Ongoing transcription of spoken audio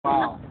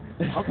Wow.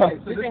 Okay,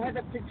 so do they have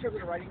that picture of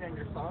you writing on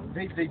your phone?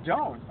 They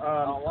don't.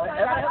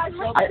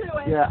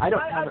 Yeah, I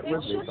don't have it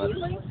with me, but It should be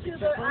linked to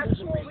the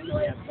actual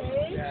relay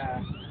page,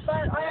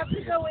 but I have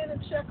to go in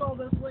and check all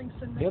those links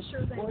and make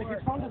sure they Well, if your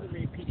work. phone doesn't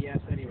read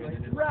PDFs anyway,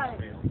 then it's Right.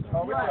 fail.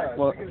 Oh, it does.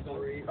 Well,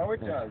 Oh,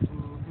 it does.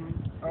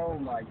 Oh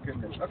my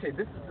goodness. Okay,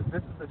 this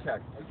is the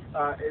text.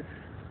 It's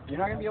you're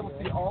not gonna be able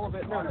to see all of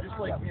it. No, just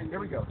like here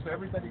we go. So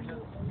everybody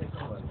just take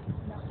a look.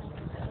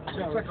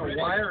 It's like a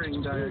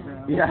wiring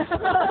diagram. yeah,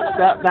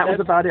 that was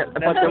about it.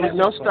 But there was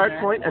no start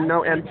point and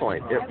no end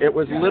point. It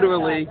was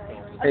literally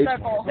a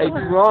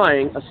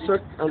drawing,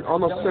 an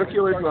almost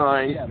circular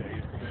drawing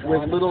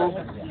with little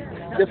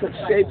different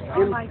shapes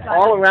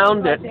all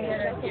around it.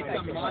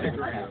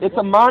 It's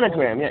a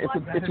monogram. Yeah,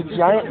 it's a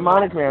giant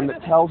monogram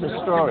that tells a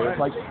story. It's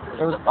like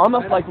it was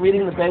almost like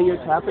reading the Bayeux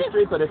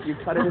Tapestry, but if you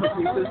cut it into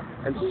pieces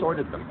and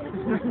sorted them.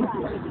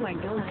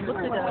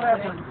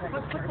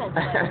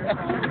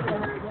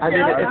 I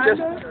mean, it's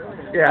just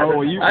yeah.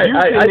 Oh,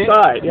 I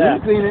saw it. Yeah.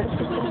 You've seen it.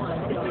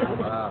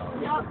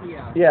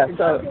 Wow. Yeah.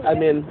 So I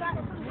mean.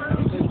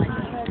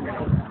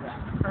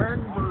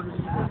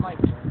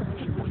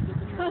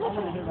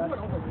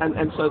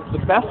 And so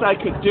the best I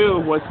could do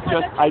was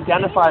just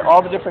identify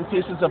all the different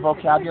pieces of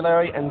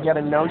vocabulary and get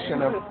a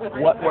notion of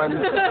what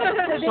one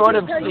sort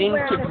of seemed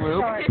to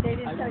group. They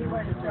didn't tell you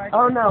where to start.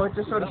 Oh no, it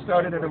just sort of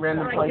started at a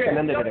random place and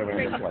ended at a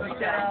random place.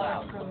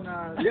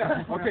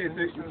 Yeah. Okay.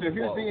 So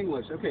here's the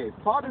English. Okay.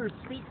 Father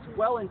speaks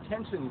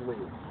well-intentionedly.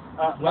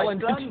 My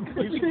son,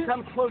 you should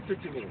come closer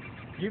to me.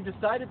 You've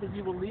decided that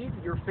you will leave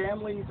your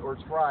families or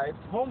tribes,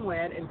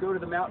 homeland, and go to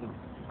the mountains.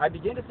 I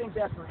begin to think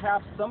that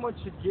perhaps someone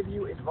should give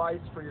you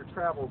advice for your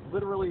travels.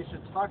 Literally,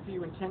 should talk to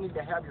you intending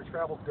to have your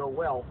travels go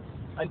well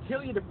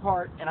until you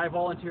depart, and I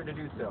volunteer to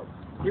do so.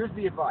 Here's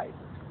the advice.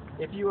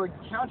 If you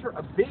encounter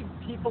a big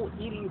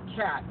people-eating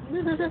cat,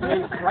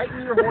 may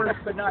frighten your horse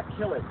but not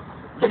kill it.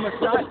 You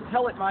must not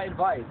tell it my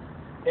advice.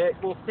 It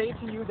will say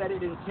to you that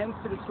it intends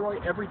to destroy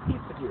every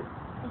piece of you.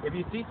 If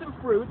you see some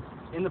fruits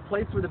in the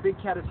place where the big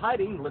cat is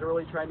hiding,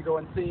 literally trying to go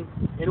unseen,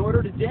 in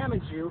order to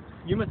damage you,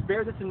 you must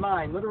bear this in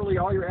mind. Literally,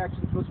 all your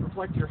actions must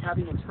reflect your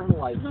having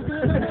internalized this.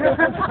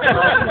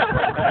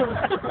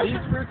 These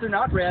fruits are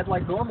not red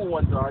like normal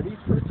ones are. These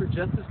fruits are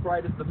just as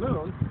bright as the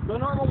moon. The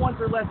normal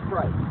ones are less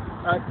bright.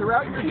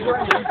 Throughout your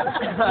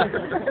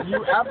journey,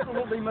 you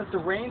absolutely must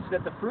arrange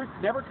that the fruits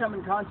never come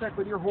in contact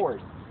with your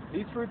horse.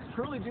 These fruits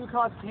truly do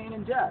cause pain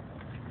and death.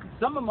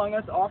 Some among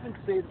us often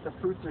say that the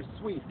fruits are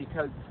sweet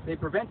because they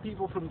prevent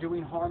people from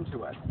doing harm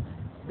to us.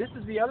 This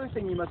is the other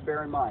thing you must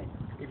bear in mind.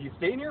 If you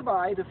stay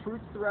nearby the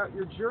fruits throughout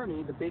your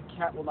journey, the big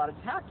cat will not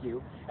attack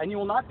you, and you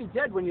will not be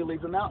dead when you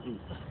leave the mountains.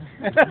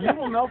 You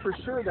will know for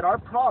sure that our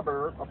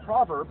proverb, a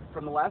proverb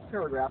from the last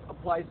paragraph,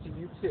 applies to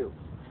you too.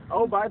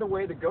 Oh, by the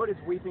way, the goat is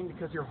weeping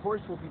because your horse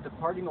will be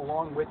departing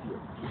along with you.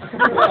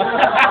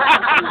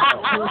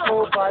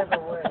 Oh, by the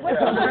way.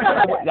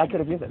 I could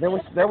have used it.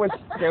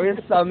 There is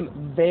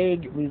some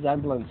vague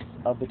resemblance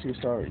of the two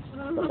stories,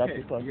 but that's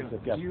as close as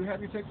it gets. Do you have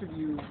your text, or do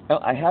you?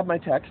 Well, I have my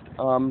text.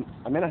 I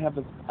may not have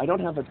I don't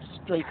have a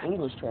straight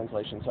English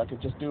translation, so I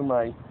could just do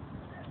my.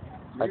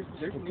 There's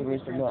an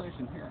English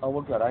translation here. Oh,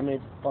 well, good. I may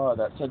borrow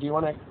that. So, do you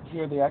want to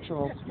hear the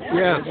actual?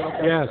 Yes,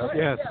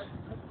 yes.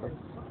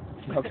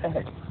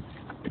 Okay.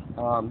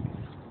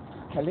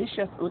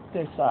 Kalishef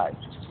utte sai.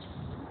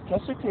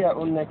 Kesutia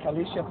unne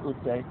kalishef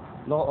utte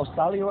lo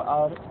osalio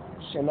ar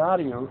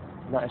scenario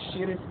na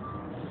ashiris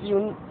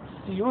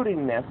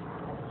siurines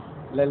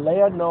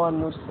lelea noa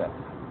nusse.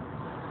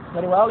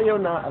 Perualio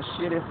na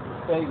ashiris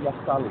fe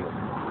yasalio.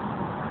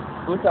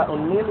 Uta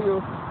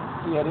unilio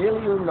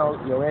fierilio no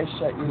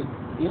yoesha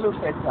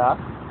ilufeta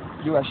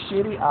yu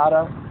ashiri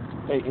ara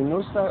fe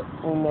inusa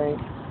une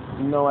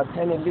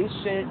noatene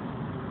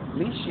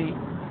lishi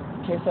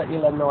Kesa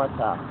ila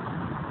noata.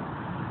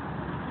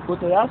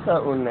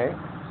 Uteasa une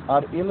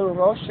ar ilu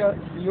rosha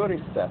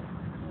siuriste,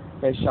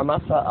 pe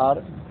shamasa ar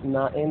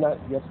naena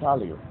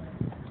yetaliu.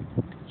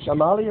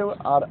 Shamaliu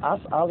ar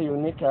as aliu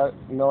nika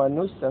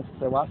noanuses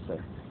sewase.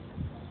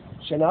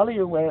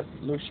 Shenaliu we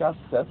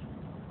lushasef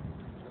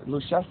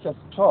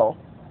to,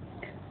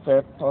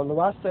 pe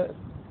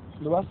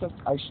luases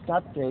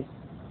aishtate,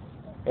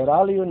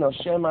 eraliu no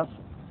shemas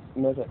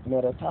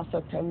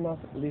meretasa temas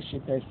lishi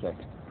pesek.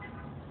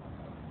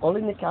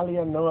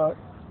 Olinikalia noa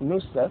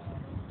nuses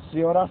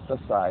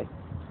siorasasai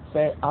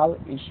fe al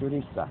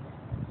ishurisa.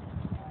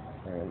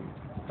 And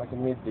if I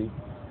can read the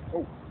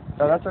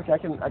no, that's okay. I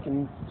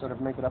can sort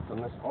of make it up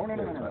from this. Oh no.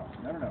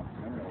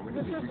 We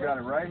got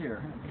it right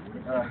here.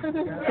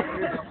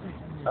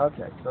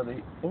 Okay, so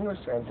the English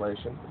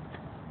translation.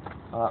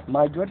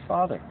 My good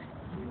father.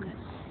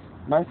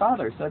 My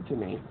father said to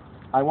me,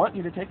 I want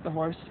you to take the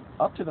horse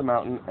up to the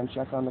mountain and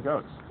check on the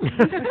goats.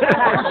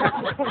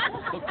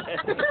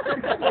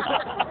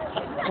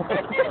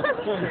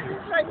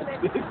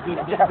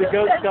 The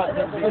goats got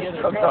them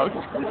together.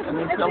 And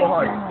they still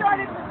hard.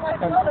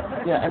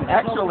 And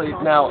actually,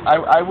 now,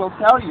 I will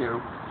tell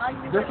you,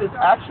 this is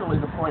actually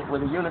the point where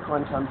the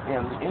unicorn comes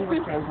in. The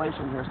English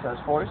translation here says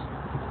horse,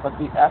 but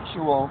the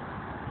actual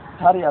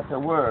Tariatta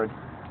word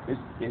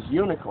is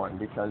unicorn,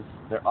 because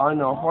there are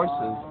no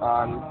horses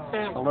on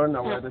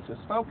Salerno where this is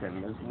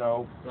spoken. There's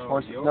no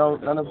horses,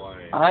 none of.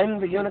 I'm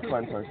the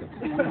unicorn person,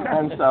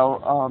 and so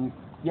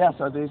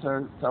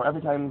so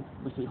every time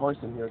we see horse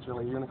in here, it's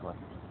really a unicorn.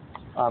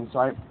 So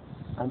I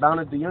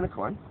mounted the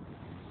unicorn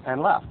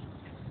and left.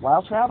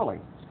 While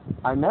traveling,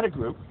 I met a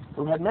group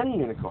who had many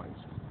unicorns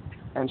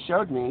and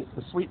showed me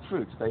the sweet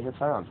fruits they had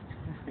found.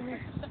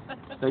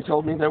 They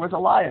told me there was a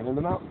lion in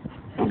the mountain.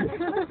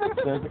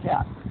 There's the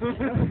cat.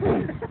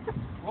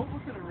 What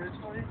was it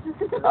originally?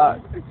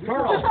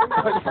 Turtle.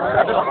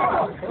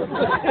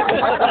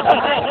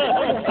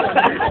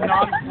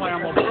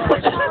 Non-flammable.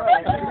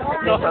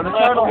 So the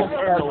turtle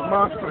has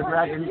marked for the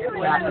dragon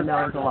cat, and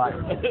now it's a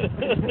lion.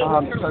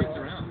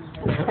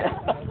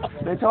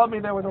 They told me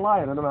there was a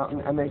lion in the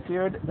mountain, and they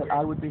feared that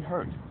I would be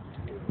hurt.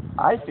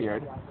 I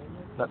feared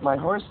that my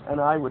horse and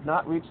I would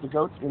not reach the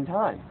goats in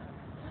time.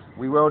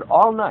 We rode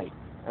all night,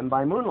 and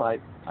by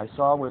moonlight, I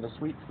saw where the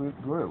sweet fruit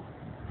grew.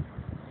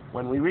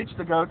 When we reached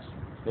the goats,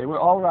 they were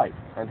all right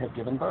and had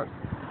given birth.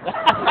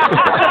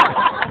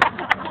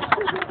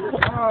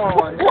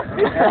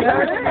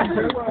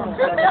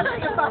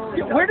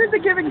 Where did the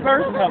giving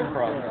birth come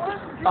from?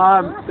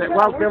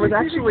 Well, there was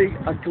actually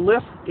a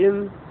glyph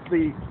in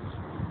the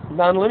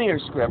nonlinear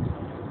script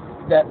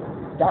that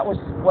was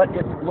what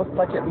it looked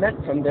like it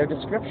meant from their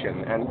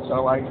description, and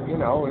so I,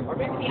 Or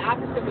maybe the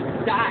opposite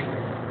was die.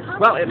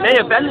 Well, it may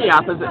have been the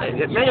opposite.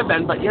 It may have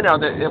been, but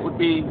it would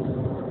be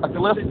a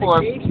glyph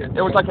for.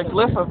 It was like a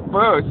glyph of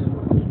birth,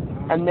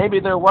 and maybe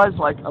there was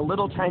like a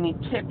little tiny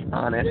tick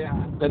on it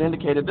that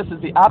indicated this is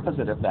the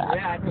opposite of that.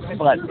 Yeah,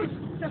 But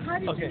So how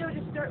did you know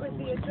to start with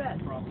the address?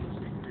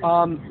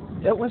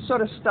 it was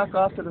sort of stuck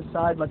off to the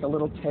side like a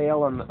little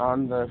tail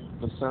on the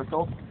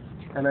circle.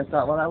 And I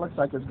thought, well, that looks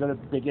like as good a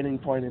beginning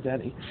point as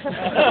any. So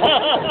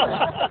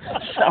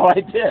I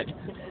did.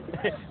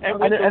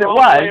 And it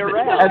was.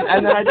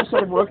 And then I just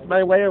sort of worked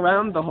my way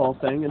around the whole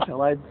thing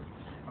until I...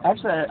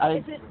 Actually,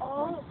 Is it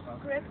all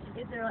script?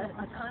 Is there a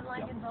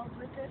timeline involved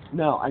with it?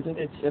 No, I think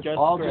it's just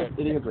all script.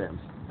 just ideograms.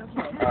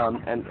 Okay.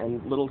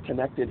 And little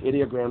connected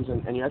ideograms,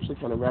 and you actually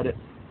kind of read it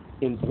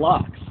in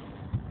blocks.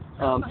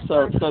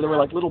 So there were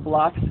like little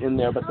blocks in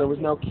there, but there was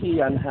no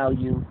key on how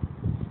you...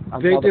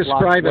 They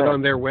describe it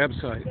on their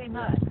website. They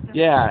must.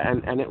 Yeah,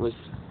 and it was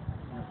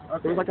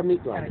like a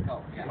meat grinder.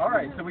 All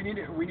right, so we need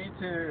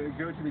to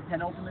go to the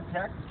penultimate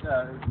text.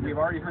 We've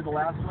already heard the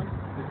last one.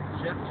 This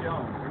is Jeff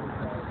Jones.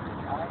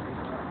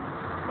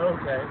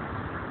 Okay.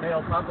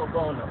 Meo papo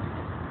bono.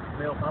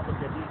 Meo papo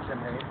che dice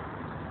me.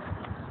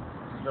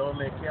 Do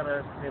me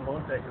quiere mi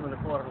monte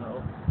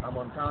unicorno a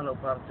montano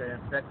parte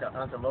becca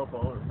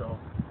antelopo do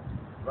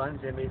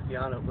range mi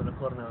piano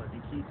unicorno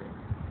di kite.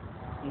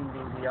 In mi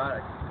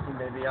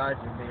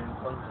viaggio mi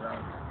incontra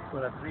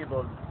una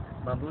tribo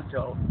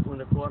mamucho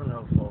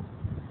unicorno fo.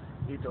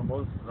 Ito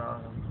mostra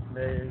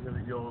me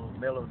io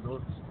melo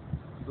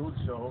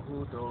dulcio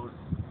huto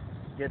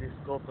che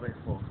riscopre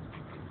fo.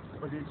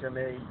 Dice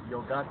me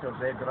io gatto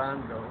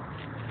vegrando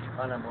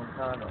alla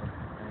montano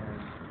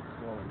and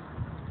swollen.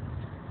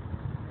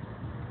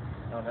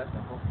 No, that's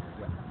simple.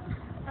 Yeah.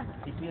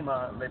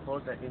 Itima le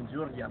posa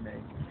injuria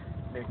me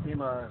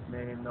tima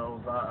me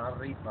no va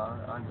arriba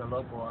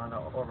antelopo ana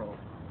oro.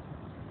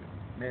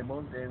 Me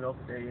monte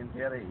nocte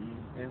interi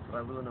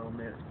infraluno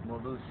me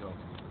moluso.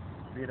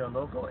 Vida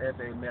loco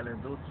ebe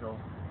meleducho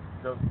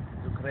do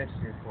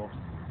cresce fo.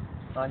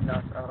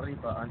 Annas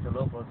arriba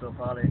antelopo do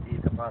vale I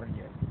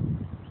caparie.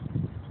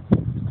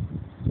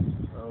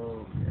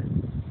 Okay.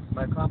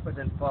 My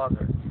competent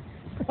father.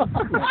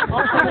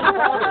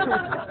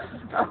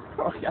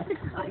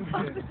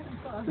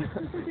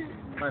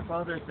 My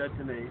father said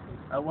to me,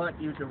 I want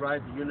you to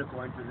ride the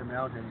unicorn to the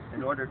mountain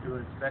in order to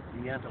inspect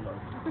the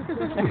antelope.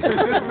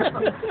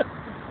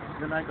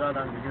 Then I got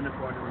on the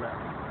unicorn and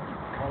left.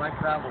 While I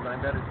traveled, I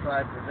met a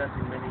tribe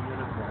possessing many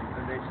unicorns,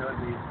 and they showed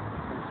me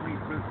some sweet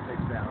fruits they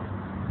found.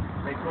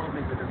 They told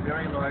me that a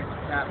very large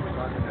cat was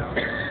on the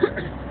mountain,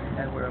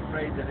 and were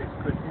afraid that it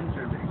could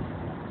injure me.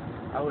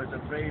 I was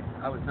afraid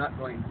I was not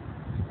going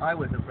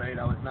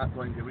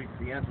to reach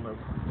the antelope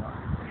in time.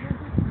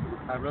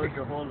 I rode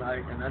the whole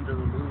night, and under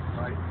the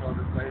moonlight saw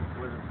the place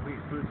where the sweet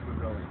fruits were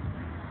growing.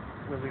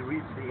 When we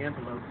reached the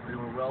antelopes, they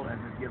were well and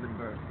had given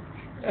birth.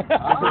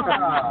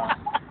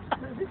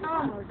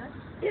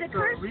 It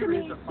occurs to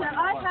me that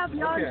I have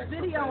Jan's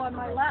video on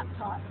my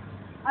laptop.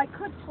 I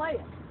could play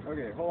it.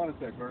 Okay, hold on a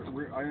sec.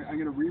 I'm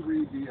going to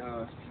reread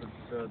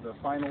the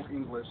final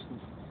English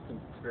since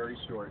it's very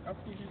short.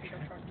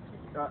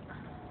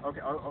 Okay.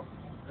 All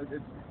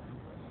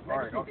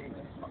right.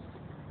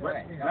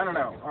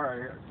 No. All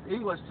right.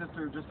 English,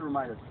 just to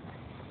remind us.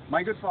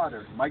 My good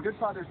father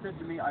said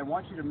to me, I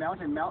want you to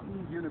mount a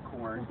mountain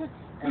unicorn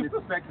and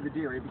inspect the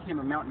deer. It became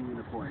a mountain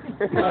unicorn.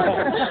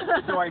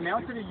 So I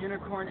mounted a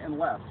unicorn and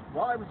left.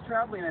 While I was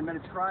traveling, I met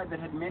a tribe that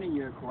had many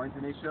unicorns,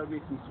 and they showed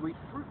me some sweet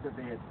fruit that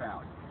they had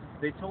found.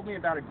 They told me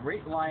about a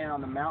great lion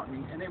on the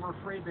mountain, and they were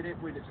afraid that it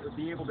would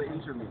be able to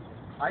injure me.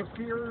 I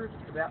feared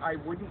that I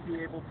wouldn't be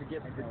able to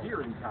get to the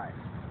deer in time.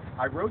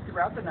 I rode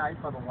throughout the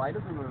night by the light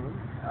of the moon.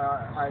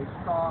 By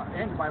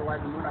the light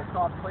of the moon, I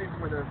saw a place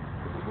where the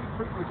sweet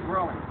fruit was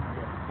growing.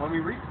 When we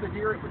reached the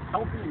deer, it was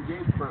healthy and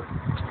gave birth.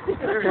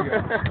 There you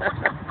go.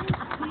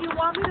 Do you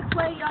want me to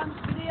play Jan's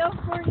video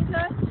for you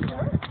guys?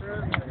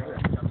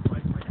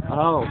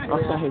 Oh,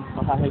 okay.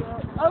 Bye.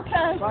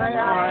 Okay. Bye,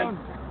 Adam.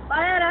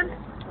 Bye, Adam.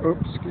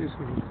 Oops, excuse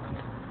me.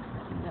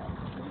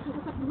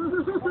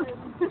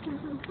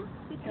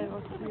 Okay,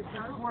 let's see if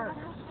this works.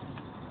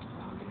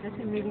 That's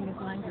in reading his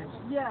language.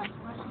 Yeah.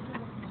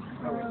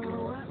 So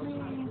let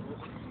me.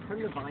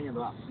 Turn the volume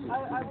up.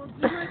 I will do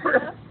my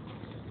best.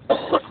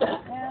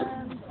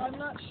 And I'm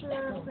not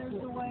sure if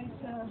there's a way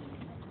to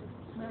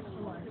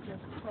maximize this.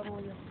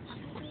 Probably.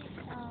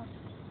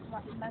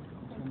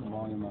 Turn the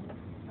volume up.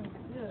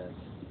 Good.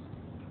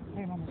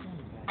 Hey, Mama.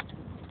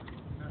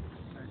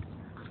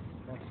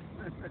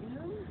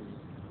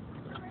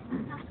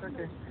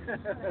 Okay.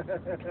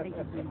 Thank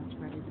you very much,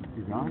 Freddie.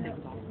 You gone?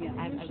 Yeah,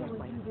 I was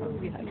like,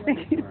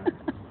 yeah.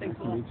 Thanks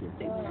a lot. Meet you.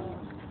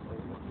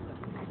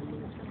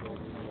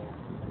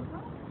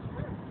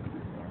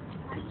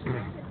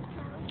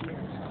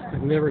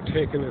 I've never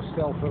taken a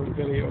cell phone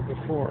video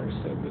before,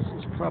 so this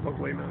is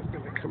probably not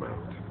going to come out.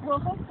 Well,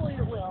 hopefully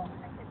it will.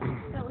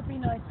 That would be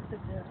nice if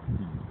it did.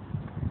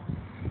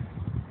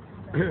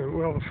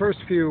 Well, the first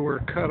few were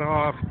cut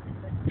off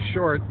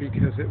short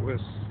because it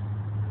was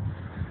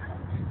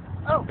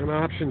an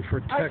option for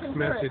text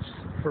message,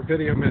 for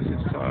video message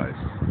size.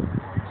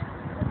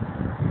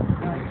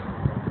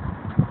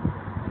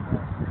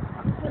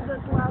 This is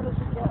as loud as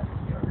it gets.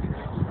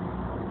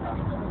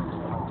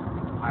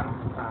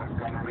 I'm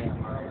going to read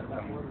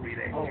some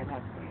relays and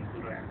do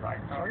and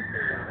write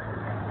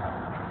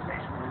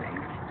translation to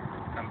English.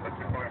 But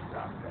before I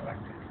start, I'd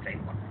like to state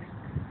one thing.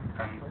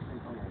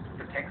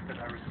 The text that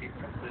I received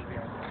from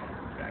Sylvia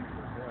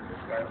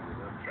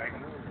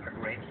Dragons are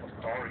great for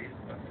stories,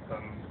 but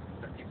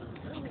the people who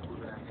speak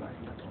Zulu and write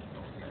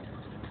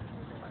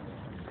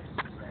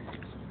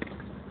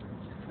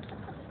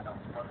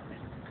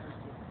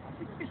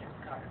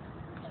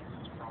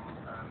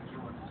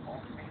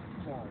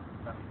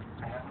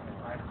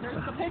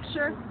There's the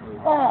picture.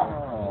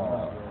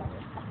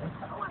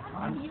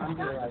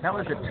 That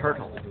was a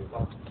turtle. It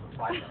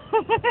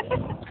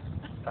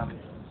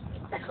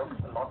looks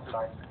a lot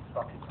like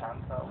Stocky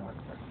Panther with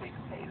a big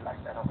tail like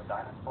that of a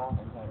dinosaur,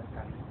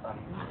 and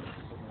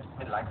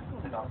it likes to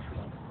sit on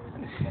trees.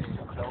 And if you get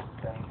too close,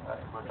 then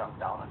it will jump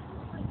down on you.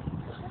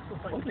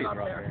 What's the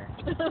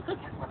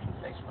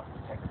translation of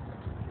the text?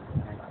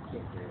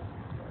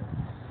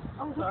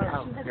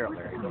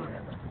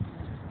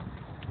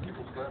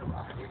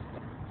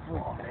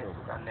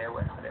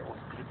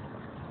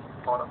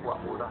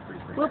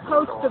 We'll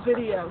post the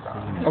video.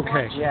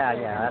 Okay. Yeah,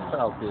 that's what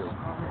I'll do.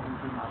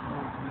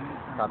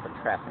 About the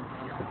traffic.